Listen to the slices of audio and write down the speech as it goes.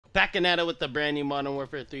Backing at it with the brand new Modern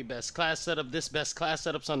Warfare 3 best class setup. This best class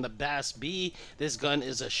setup's on the Bas-B. This gun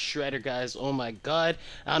is a shredder, guys. Oh my god.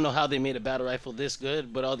 I don't know how they made a battle rifle this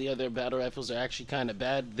good, but all the other battle rifles are actually kind of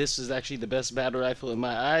bad. This is actually the best battle rifle in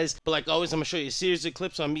my eyes. But like always, I'm going to show you a series of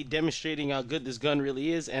clips on me demonstrating how good this gun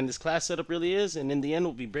really is and this class setup really is. And in the end,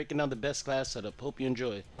 we'll be breaking down the best class setup. Hope you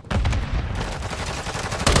enjoy.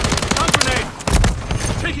 Stun grenade!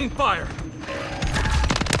 Taking fire!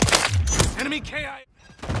 Enemy KI!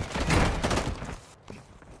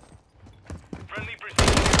 Friendly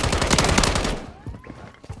precision.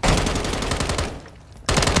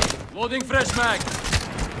 Loading fresh mag.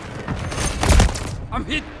 I'm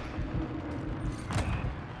hit.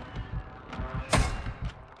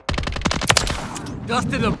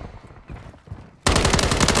 Dusted him.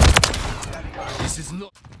 This is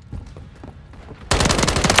not.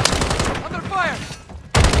 Under fire.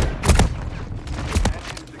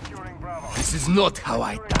 This is not how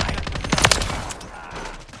I die.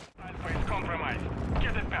 Compromised.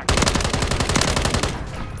 Get it back.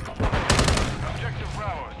 Objective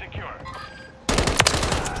Bravo secure.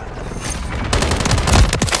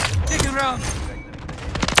 Taking round.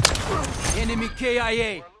 Enemy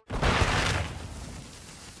KIA.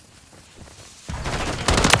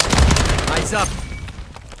 Eyes up.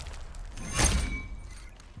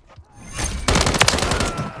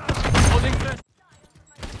 Holding threat.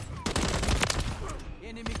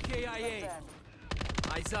 Enemy KIA.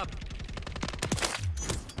 Eyes up.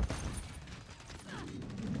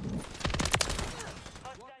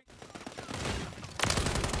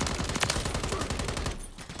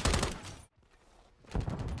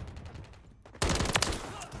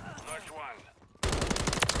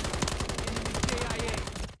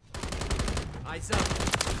 Eyes up.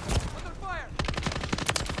 Under fire.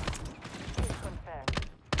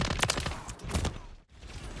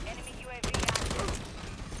 Enemy UAV active.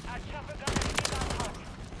 Our chopper gun is on hot.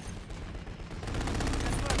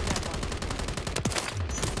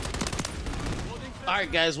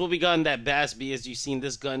 Alright guys, what we got in that Bas-B, as you've seen,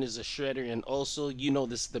 this gun is a shredder, and also, you know,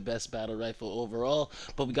 this is the best battle rifle overall.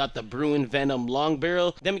 But we got the Bruin Venom long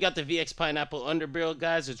barrel, then we got the VX Pineapple underbarrel,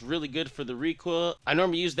 guys. It's really good for the recoil. I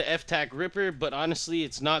normally use the F-Tac Ripper, but honestly,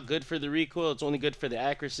 it's not good for the recoil. It's only good for the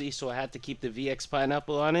accuracy, so I had to keep the VX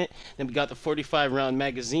Pineapple on it. Then we got the 45 round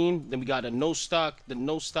magazine. Then we got a no stock. The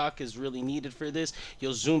no stock is really needed for this.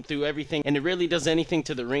 You'll zoom through everything, and it really does anything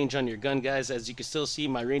to the range on your gun, guys. As you can still see,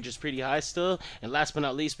 my range is pretty high still. And last but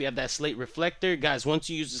not least, we have that slate reflector. Guys, once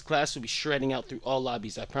you use this class, you'll be shredding out through all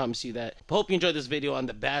lobbies. I promise you that. But hope you enjoyed this video on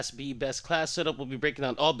the Bas-B best class setup. We'll be breaking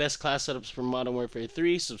down all best class setups for Modern Warfare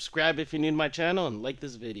 3. Subscribe if you're new to my channel, and like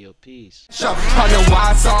this video. Peace. On the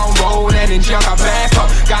warzone road and in jail I back up.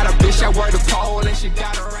 Got a bitch that work the pole and she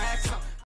got a rack.